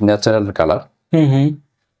আপনার ন্যাচারাল কালার,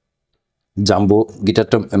 জাম্বো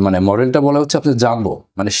গিটারটা মানে মডেলটা বলা হচ্ছে আপনার জাম্বো,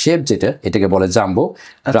 মানে শেপ যেটা এটাকে বলে জাম্বো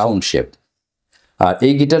রাউন্ড শেপ। আর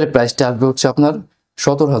এই গিটারের প্রাইসটা আসবে হচ্ছে আপনার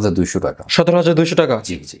 17,200 টাকা। 17,200 টাকা?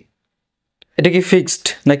 জি জি। এটা কি ফিক্সড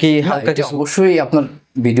নাকি হালকা কিছু? অবশ্যই আপনার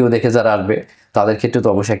ভিডিও দেখে যারা আসবে তাদের ক্ষেত্রে তো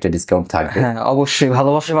অবশ্যই একটা ডিসকাউন্ট থাকবে। হ্যাঁ অবশ্যই,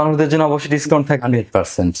 ভালোবাসার মানুষদের জন্য অবশ্যই ডিসকাউন্ট থাকবে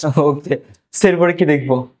 100%। ওকে, এরপরে কি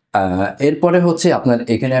দেখবো? এরপরে হচ্ছে আপনার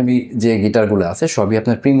এখানে আমি যে গিটারগুলো আছে সবই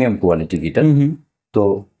আপনার প্রিমিয়াম কোয়ালিটি গিটার। তো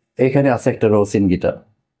এখানে আছে একটা রোসিন গিটার।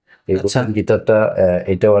 এই রোসিন গিটারটা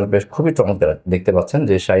এটাও বেশ খুবই চমৎকার, দেখতে পাচ্ছেন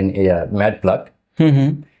যে শাইন ম্যাট ব্ল্যাক।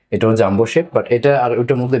 এটাও জাম্বো শেপ, বাট এটা আর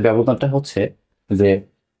ওটার মধ্যে ব্যবধানটা হচ্ছে যে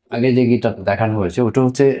আগে যে গিটার দেখানো হয়েছে ওটা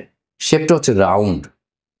হচ্ছে শেপটা হচ্ছে রাউন্ড।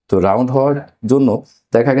 তো রাউন্ড হওয়ার জন্য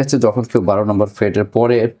দেখা গেছে যখন কেউ 12 নম্বর ফ্রেটের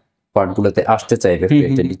পরের পার্টগুলোতে আসতে চাইবে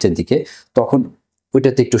ফ্রেটের নিচের দিকে, তখন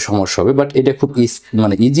ওইটাতে একটু সমস্যা হবে, বাট এটা খুব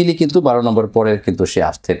মানে ইজিলি কিন্তু 12 নম্বর পরে কিন্তু সে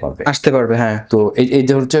আসতে পারবে। হ্যাঁ। তো এই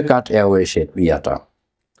যে হচ্ছে কাট অ্যাওয়ে শেপ ইয়াটা,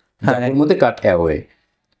 এর মধ্যে কাট অ্যাওয়ে।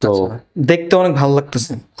 তো দেখতে অনেক ভালো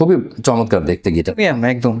লাগতেছে, খুবই চমৎকার দেখতে গিটার,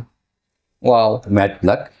 একদম ওয়াও। Matte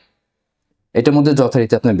black. এটার মধ্যে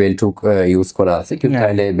যথারীতি আপনার বেল্ট হুক ইউজ করা আছে, কেউ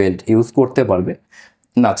চাইলে বেল্ট ইউজ করতে পারবে,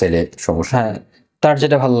 না চাইলে সমস্যা, হ্যাঁ তার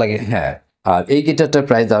যেটা ভালো লাগে। হ্যাঁ। আর এই গিটারটার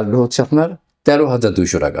প্রাইস আসবে হচ্ছে আপনার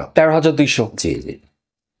 13,200 টাকা। 13,200? জি জি।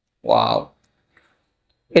 ওয়াও,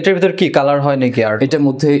 এটার ভিতর কি কালার হয় নাকি? আর এটার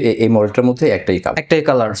মধ্যে এই মডেলটার মধ্যে একটাই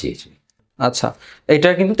কালার। জি জি। আচ্ছা, এটা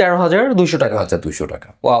কিন্তু 13,200 টাকা। 13,200 টাকা।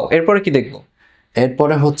 ওয়াও, এরপরে কি দেখবো?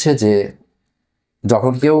 এরপরে হচ্ছে যে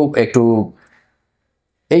যখন কেউ একটু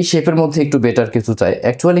এই শেপের মধ্যে একটু বেটার কিছু চাই,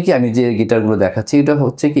 অ্যাকচুয়ালি কি আমি যে গিটারগুলো দেখাচ্ছি এটা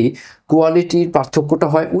হচ্ছে কি কোয়ালিটির পার্থক্যটা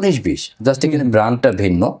হয় 19-20, জাস্ট এখানে ব্র্যান্ডটা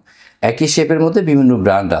ভিন্ন। একই শেপের মধ্যে বিভিন্ন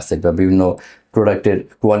ব্র্যান্ড আছে বা বিভিন্ন প্রোডাক্টের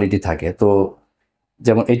কোয়ালিটি থাকে। তো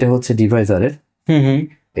যেমন এটা হচ্ছে ডিভাইজারের,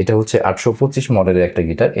 এটা হচ্ছে 825 মডেলের একটা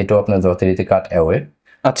গিটার, এটাও আপনার যথারীতি কাট অ্যাওয়ে।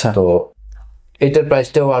 আচ্ছা, তো এটার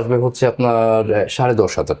প্রাইসটাও আসবে হচ্ছে আপনার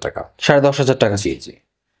 10,500 টাকা। 10,500 টাকা? জি জি।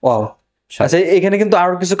 ওয়াও। আচ্ছা, এখানে কিন্তু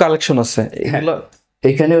আরো কিছু কালেকশন আছে, এগুলো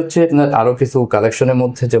এখানে হচ্ছে আপনার আরো কিছু কালেকশনের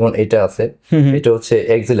মধ্যে যেমন এটা আছে, এটা হচ্ছে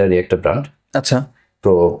এক্সিলারি একটা ব্র্যান্ড। আচ্ছা,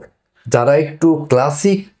 তো যারা একটু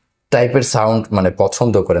ক্লাসিক টাইপের সাউন্ড মানে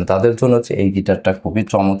পছন্দ করেন তাদের জন্য হচ্ছে এই গিটারটা খুবই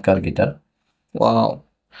চমৎকার গিটার। ওয়াও,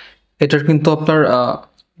 এটার কিন্তু আপনার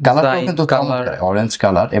কালারটাও কিন্তু অরেঞ্জ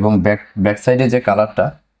কালার, এবং ব্যাক সাইডে যে কালারটা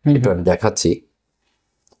এটা আমি দেখাচ্ছি,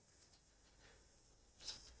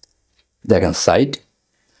 দেখেন সাইড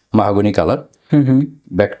মাহাগনি কালার,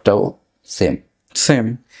 ব্যাকটাও সেম।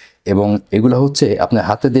 এবং এগুলো হচ্ছে আপনার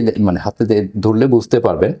হাতে দিলে মানে হাতে ধরলে বুঝতে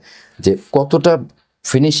পারবেন যে কতটা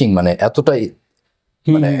ফিনিশিং, মানে এতটাই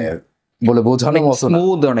মানে বলে বোঝানো মতো না,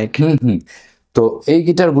 স্মুথ অনেক। তো এই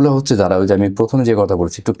গিটারগুলো হচ্ছে যারা ওই যে আমি প্রথমে যে কথা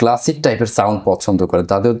বলছি একটু ক্লাসিক টাইপের সাউন্ড পছন্দ করে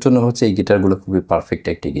তাদের জন্য হচ্ছে এই গিটারগুলো খুবই পারফেক্ট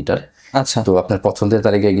একটি গিটার। আচ্ছা, তো আপনার পছন্দের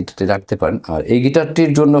তালিকায় গিটারটি রাখতে পারেন। আর এই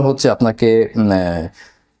গিটারটির জন্য হচ্ছে আপনাকে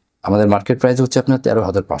আমাদের মার্কেট প্রাইস হচ্ছে আপনার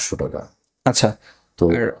 13,500 টাকা। আচ্ছা, তো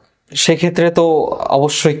সেক্ষেত্রে তো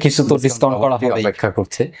অবশ্যই কিছু তো ডিসকাউন্ট করা হবে, অপেক্ষা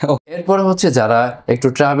করছে। এরপরে হচ্ছে যারা একটু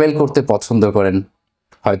ট্রাভেল করতে পছন্দ করেন,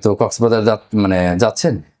 হয়তো কক্সবাজার মানে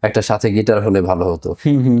যাচ্ছেন, একটা সাথে গিটার হলে ভালো হতো,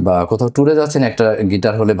 বা কোথাও ট্যুরে যাচ্ছেন একটা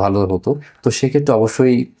গিটার হলে ভালো হতো, তো সেক্ষেত্রে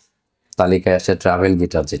অবশ্যই তালিকায় আসে ট্রাভেল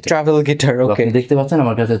গিটার, যেটা ট্রাভেল গিটার। ওকে, আপনি দেখতে পাচ্ছেন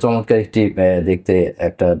আমার কাছে চমৎকার একটি দেখতে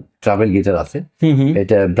একটা ট্রাভেল গিটার আছে।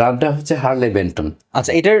 এটা ব্র্যান্ডটা হচ্ছে হার্লে বেন্টন।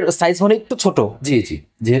 আচ্ছা, এটার সাইজ মানে একটু ছোট? জি জি,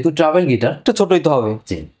 যেহেতু ট্রাভেল গিটার একটু ছোটই তো হবে।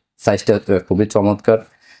 জি, সাইজটা খুবই চমৎকার।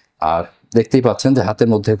 আর দেখতেই পাচ্ছেন যে হাতের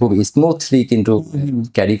মধ্যে খুব স্মুথলি কিন্তু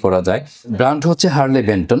ক্যারি করা যায়। ব্র্যান্ড হচ্ছে হার্লে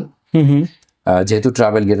বেন্টন। যেহেতু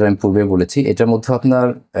ট্রাভেল গিটার আমি পূর্বে বলেছি, এটার মধ্যে আপনার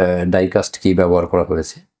ডাইকাস্ট কি ব্যবহার করা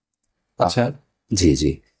হয়েছে। আচ্ছা, জি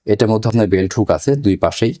জি, এটার মধ্যে আপনার বেল্ট হুক আছে দুই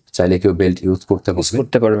পাশেই, চাইলে কেউ বেল্ট ইউজ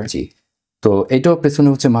করতে পারবে। জি, তো এটাও পেছনে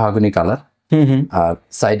হচ্ছে মাহাগনি কালার, আর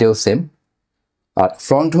সাইডেও সেম। আর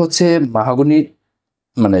ফ্রন্ট হচ্ছে মাহাগনি,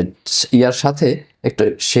 মানে ইয়ার সাথে একটা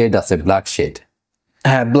শেড আছে, ব্ল্যাক শেড।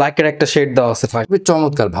 হ্যাঁ, ব্ল্যাকের একটা শেড দেওয়া আছে। খুবই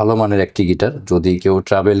চমৎকার, ভালো মানের একটি গিটার। যদি কেউ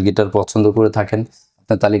ট্রাভেল গিটার পছন্দ করে থাকেন,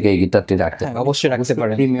 আপনার তালিকায় এই গিটারটি রাখতে অবশ্যই রাখতে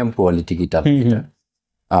পারেন। Premium quality guitar.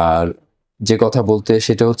 আর যে কথা বলতে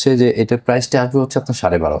সেটা হচ্ছে যে এটার প্রাইসটা আসবে হচ্ছে আপনার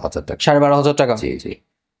 12,500 টাকা। 12,500 টাকা? জি জি।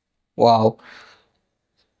 ওয়াও,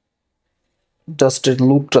 জাস্ট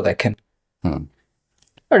লুকটা দেখেন।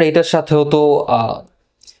 আর এটার সাথেও তো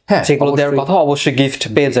হ্যাঁ, যেগুলো দেওয়ার কথা অবশ্যই গিফট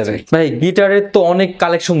পেয়ে যাবে। ভাই, গিটারের তো অনেক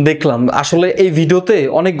কালেকশন দেখলাম, আসলে এই ভিডিওতে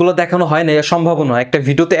অনেকগুলো দেখানো হয় না, এর সম্ভাবনা একটা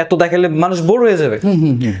ভিডিওতে এত দেখালে মানুষ বোর হয়ে যাবে।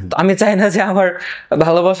 তো আমি চাই না যে আমার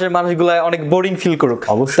ভালোবাসার মানুষগুলো অনেক বোরিং ফিল করুক।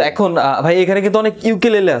 অবশ্যই। এখন ভাই, এখানে কিন্তু অনেক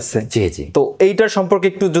ইউকেলেলে আছে। জি জি। তো এইটার সম্পর্কে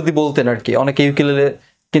একটু যদি বলতেন আর কি, অনেকে ইউকেলেলে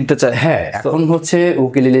কিনতে চায়। হ্যাঁ, এখন হচ্ছে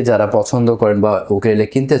উকুলেলে যারা পছন্দ করেন বা উকুলেলে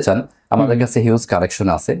কিনতে চান, আমাদের কাছে হিউজ কালেকশন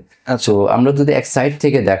আছে। তো আমরা যদি এক সাইড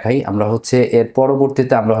থেকে দেখাই, আমরা হচ্ছে এর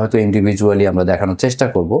পরবর্তীতে আমরা হয়তো ইন্ডিভিজুয়ালি আমরা দেখানোর চেষ্টা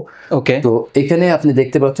করব। ওকে, তো এখানে আপনি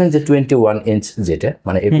দেখতে পাচ্ছেন যে 21 ইঞ্চ, যেটা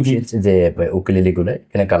মানে 21 ইঞ্চ যে উকুলেলে গুলো,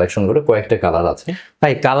 এখানে কালেকশন গুলো কয়েকটা কালার আছে।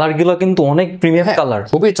 ভাই কালার গুলো কিন্তু অনেক প্রিমিয়াম কালার,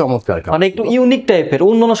 খুবই চমৎকার, মানে একটু ইউনিক টাইপের।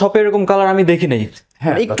 অন্যান্য শপে এরকম কালার আমি দেখি নাই।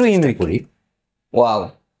 হ্যাঁ, একটু ইউনিক। ওয়াও।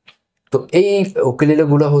 তো এই উকুলেলে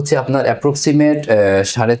গুলো হচ্ছে আপনার অ্যাপ্রক্সিমেট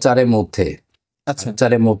 4.5-এর মধ্যে, আচ্ছা,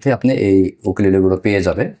 4-এর মধ্যে আপনি এই উকুলেলে গুলো পেয়ে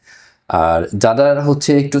যাবেন। আর যারা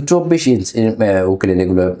হচ্ছে একটু 24 ইঞ্চ উকুলেলে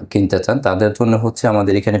গুলো কিনতে চান, তাদের জন্য হচ্ছে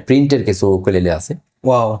আমাদের এখানে প্রিন্টের কিছু উকুলেলে আছে।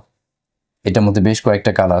 ওয়াও, এটার মধ্যে বেশ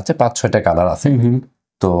কয়েকটা কালার আছে, 5-6টা কালার আছে।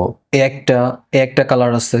 তো একটা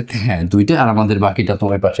কালার আছে। হ্যাঁ, দুইটা, আর আমাদের বাকিটা তো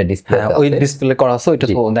ওই পাশে ডিসপ্লে, ওই ডিসপ্লে করা আছে, ওইটা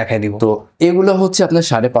তো দেখাই দিব। তো এগুলো হচ্ছে আপনার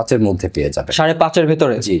 5.5-এর মধ্যে পেয়ে যাবে। 5.5-এর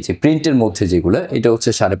ভেতরে? জি জি, প্রিন্টের মধ্যে যেগুলো, এটা হচ্ছে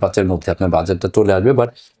 5.5-এর মধ্যে আপনার বাজেটটা চলে আসবে। বাট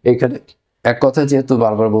এখানে এক কথা যেহেতু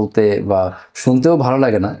বারবার বলতে বা শুনতেও ভালো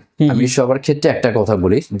লাগে না, আমি সবার ক্ষেত্রে একটা কথা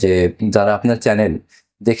বলি যে যারা আপনার চ্যানেল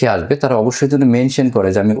দেখে আসবে, তারা অবশ্যই যদি মেনশন করে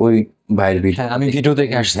যে আমি ওই ভাইয়ের ভিডিও, আমি ভিডিও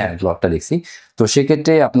দেখে আসছি, ব্লগটা দেখছি, তো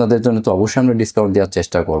সেক্ষেত্রে আপনাদের জন্য তো অবশ্যই আমরা ডিসকাউন্ট দেওয়ার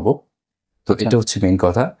চেষ্টা করব। তো এটা হচ্ছে মেইন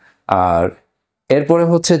কথা। আর এরপরে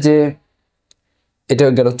হচ্ছে যে এটা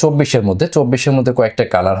গেল 24-এর মধ্যে। 24-এর মধ্যে কয়েকটা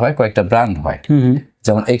কালার হয়, কয়েকটা ব্র্যান্ড হয়।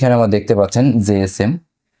 যেমন এখানে আমরা দেখতে পাচ্ছেন JSM,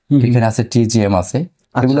 এখানে আছে TGM আছে।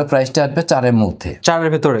 এগুলো প্রাইসটা আসবে 4-এর মধ্যে, 4-এর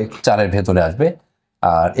ভেতরে, 4-এর ভেতরে আসবে।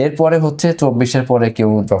 আর এরপরে হচ্ছে 24-এর পরে কেউ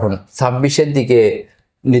যখন 26-এর দিকে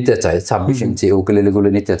নিতে চায়, 26 ইঞ্চি উকুলেলে গুলো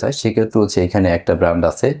নিতে চায়, সেক্ষেত্রে হচ্ছে এখানে একটা ব্র্যান্ড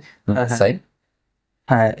আছে সাইড।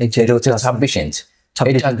 হ্যাঁ, এটা হচ্ছে 26 ইঞ্চ,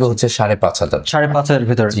 এটা আসবে হচ্ছে 5,500। 5.5-এর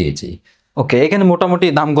ভেতরে? জি জি। ওকে, এখানে মোটামুটি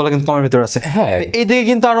দামগুলো কিন্তু কমের ভিতরে আছে। হ্যাঁ, এইদিকে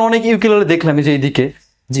কিন্তু আরো অনেক ইউকেলেলে দেখলাম, এই যে এইদিকে।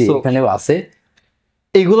 জি, এখানেও আছে।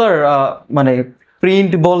 এগুলার মানে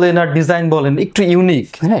প্রিন্ট বলেন আর ডিজাইন বলেন একটু ইউনিক।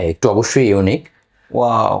 হ্যাঁ, একটু অবশ্যই ইউনিক।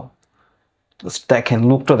 ওয়াও, দেখেন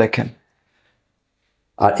লুকটা দেখেন।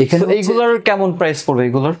 আর এখানে এইগুলার কেমন প্রাইস পড়বে?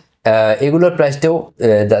 এগুলোর প্রাইসটাও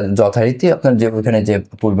যথারীতি আপনার যে ওখানে যে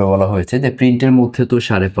পূর্বে বলা হয়েছে যে প্রিন্টের মধ্যে তো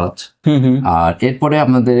 5.5। আর এরপরে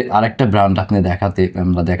আপনাদের আরেকটা ব্র্যান্ড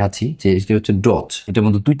আমরা দেখাচ্ছি, যে এটি হচ্ছে ডচ। এটার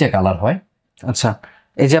মধ্যে 2টা কালার হয়। আচ্ছা,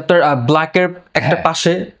 এই যে আপনার ব্ল্যাকের একটা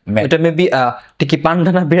পাশে, এটা মেবি কি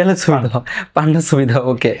পান্ডা না বিড়ালের ছবি দাও? পান্ডা ছবি দাও।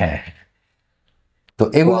 ওকে, হ্যাঁ। তো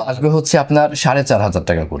এগুলো আসবে হচ্ছে আপনার 4,500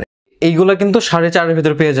 টাকা করে। এইগুলা কিন্তু 4.5-এর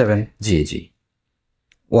ভিতরে পেয়ে যাবেন? জি জি।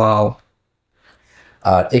 ওয়াও।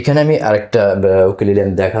 আর এখানে আমি আরেকটা উকুলেলে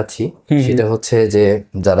দেখাচ্ছি, সেটা হচ্ছে যে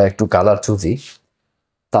যারা একটু কালার চুজি,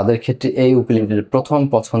 তাদের ক্ষেত্রে এই উকুলেলের প্রথম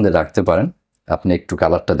পছন্দে রাখতে পারেন। আপনি একটু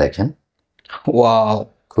কালারটা দেখেন। ওয়াও,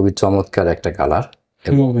 খুবই চমৎকার একটা কালার,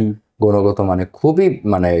 এবং গুণগত মানে খুবই,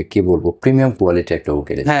 মানে কি বলবো, প্রিমিয়াম কোয়ালিটি একটা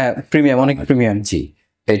উকুলেলে। হ্যাঁ, প্রিমিয়াম, অনেক প্রিমিয়াম। জি,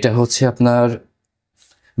 এটা হচ্ছে আপনার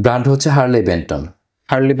ব্র্যান্ড হচ্ছে হার্লে বেন্টন।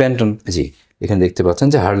 Harley Benton? জি, এখানে দেখতে পাচ্ছেন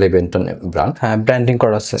যে হার্লে বেন্টন ব্র্যান্ড। হ্যাঁ, ব্র্যান্ডিং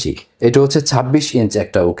করা আছে। জি, এটা হচ্ছে 26 ইঞ্চ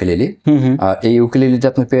একটা উকুলেলে। আর এই উকুলেলেটা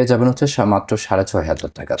আপনি পেয়ে যাবেন হচ্ছে মাত্র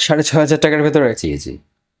 6,500 টাকা। 6,500 টাকার ভেতরে? জি জি।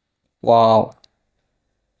 ওয়াও,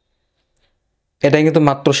 এটা কিন্তু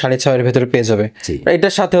মাত্র 6,500-এর ভেতরে পেয়ে যাবে।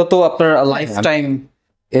 এটার সাথেও তো আপনার লাইফ টাইম,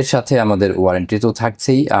 এর সাথে আমাদের ওয়ারেন্টি তো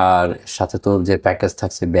থাকছেই, আর সাথে তো যে প্যাকেজ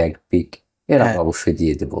থাকছে ব্যাগ, পিক, এর আমরা অবশ্যই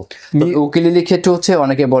দিয়ে দেবো। তো উকুলেলের ক্ষেত্রে হচ্ছে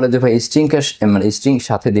অনেকে বলে যে ভাই স্ট্রিংটা মানে স্ট্রিং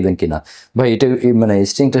সাথে দিবেন কিনা, ভাই এটা মানে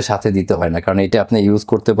স্ট্রিংটা সাথে দিতে হয় না, কারণ এটা আপনি ইউজ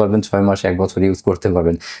করতে পারবেন 6 মাস 1 বছর ইউজ করতে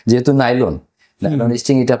পারবেন, যেহেতু নাইলন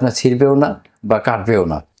স্ট্রিং এটা আপনার ছিঁড়বেও না বা কাটবেও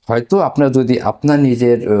না। হয়তো আপনার যদি আপনার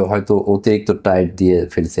নিজের হয়তো অতিরিক্ত টাইট দিয়ে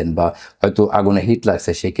ফেলছেন বা হয়তো আগুনে হিট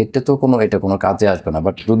লাগছে, সেক্ষেত্রে তো এটা কোনো কাজে আসবে না।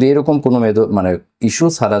 বাট যদি এরকম কোনো মানে ইস্যু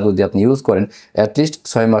ছাড়া যদি আপনি ইউজ করেন, অ্যাটলিস্ট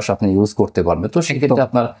 6 মাস আপনি ইউজ করতে পারবেন। তো সেক্ষেত্রে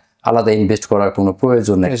আপনার আলাদা ইনভেস্ট করার কোনো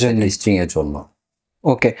প্রয়োজন নেই স্ট্রিং এর জন্য।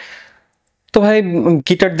 ওকে, তো ভাই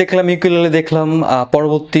গিটার দেখলাম, ইউকুলেলে দেখলাম,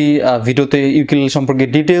 পরবর্তী ভিডিওতে ইউকুলেলে সম্পর্কে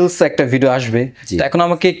ডিটেলস একটা ভিডিও আসবে। তো এখন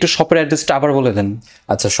আমাকে একটু শপের অ্যাড্রেসটা আবার বলে দেন।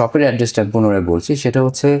 আচ্ছা, শপের অ্যাড্রেসটা পুনরায় বলছি, সেটা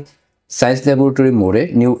হচ্ছে সায়েন্স ল্যাবরেটরি মোড়ে,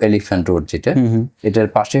 নিউ এলিফ্যান্ট রোড যেটা, এটার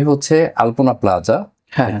পাশে হচ্ছে আলপনা প্লাজা।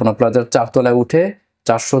 আলপনা প্লাজার 4 তলায় উঠে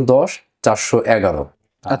 410 411।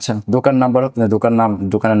 আচ্ছা,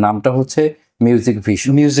 দোকানের নামটা হচ্ছে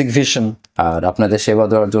মিউজিক ভিশন। আর আপনাদের সেবা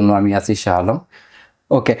দেওয়ার জন্য আমি আছি শাহ আলম।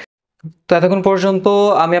 ওকে, তো এতক্ষণ পর্যন্ত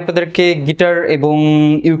আমি আপনাদেরকে গিটার এবং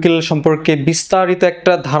ইউকুলেলে সম্পর্কে বিস্তারিত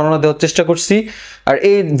একটা ধারণা দেওয়ার চেষ্টা করছি। আর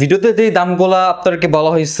এই ভিডিওতে যে দামগুলো আপনাদেরকে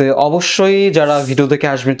বলা হয়েছে, অবশ্যই যারা ভিডিও দেখে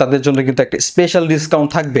আসবেন তাদের জন্য কিন্তু একটা স্পেশাল ডিসকাউন্ট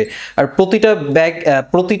থাকবে। আর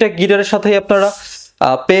প্রতিটা গিটারের সাথেই আপনারা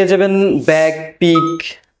পেয়ে যাবেন ব্যাগ, পিক,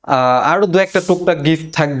 আরো 2-1টা টুকটাক গিফট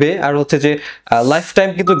থাকবে। আর হচ্ছে যে লাইফ টাইম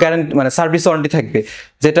কিন্তু গ্যারান্টি, মানে সার্ভিস ওয়ারেন্টি থাকবে,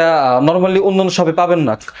 যেটা নর্মালি অন্যান্য শপে পাবেন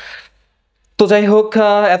না। তো যাই হোক,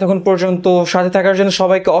 এতক্ষণ পর্যন্ত সাথে থাকার জন্য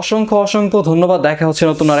সবাইকে অসংখ্য ধন্যবাদ। দেখা হচ্ছে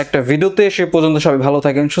নতুন আর একটা ভিডিওতে। সে পর্যন্ত সবাই ভালো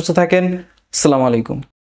থাকেন, সুস্থ থাকেন। আসসালামু আলাইকুম।